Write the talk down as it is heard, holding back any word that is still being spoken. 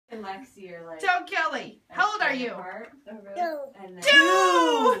and Lexi are like. Tell Kelly. How old are you? And then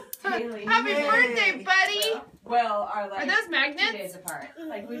 2! Haley. Happy birthday, buddy! Well, are like Are those 2 magnets? days apart.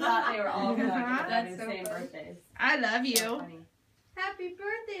 Like we thought they were all like That's the so same funny. birthdays. I love So you. funny. Happy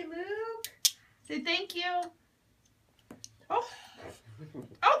birthday, Luke. Say thank you. Oh.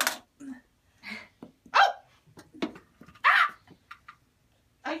 Oh. Oh. Ah.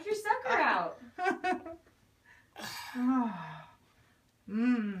 Take your sucker out.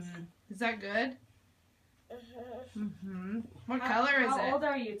 Mmm. Is that good? Mm-hmm. What color is How it? old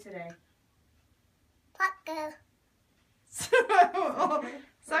are you today?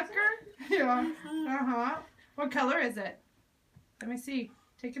 Sucker? Yeah. Uh-huh. What color is it? Let me see.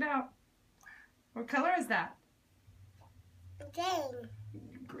 Take it out. What color is that?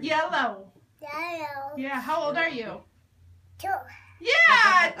 Yellow. Yeah. How old are you? 2.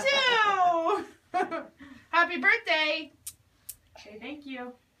 Yeah, 2. Happy birthday. Say thank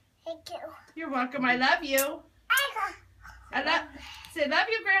you. Thank you. You're welcome. I love you. Say love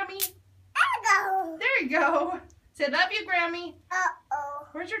you, Grammy. Go. There you go. Say love you, Grammy. Uh-oh.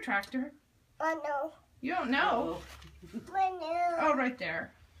 Where's your tractor? Oh, no. You don't know. Oh, no. Oh, right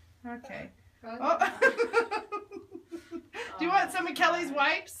there. Okay. Oh. Oh. Do you want some of Kelly's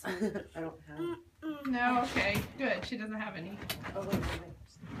wipes? I don't have. No. Okay. Good. She doesn't have any. Oh, wait.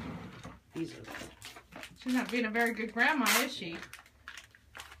 These are She's not being a very good grandma, is she?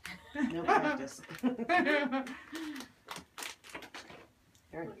 no practice.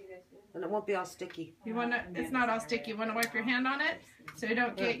 There. And it won't be all sticky. You wanna? It's not all sticky. You wanna wipe your hand on it so you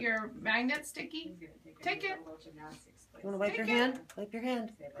don't get your magnet sticky? Take it. You want to wipe your Take it. hand? Wipe your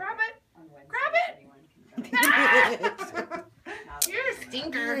hand. Grab it. Grab it. You're a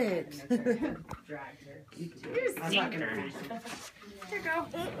stinker. Good. You're a stinker. Here you go.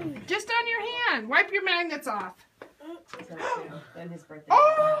 Just on your hand. Wipe your magnets off. Then his birthday.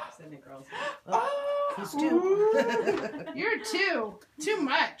 Oh. And the girls. Oh, He's 2. Ooh. You're 2. Too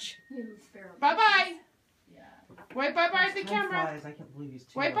much. Bye bye. Yeah. Wait bye bye at the Time camera. flies. I can't believe he's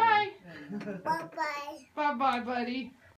 2. Wait bye. Bye-bye. Bye bye, buddy.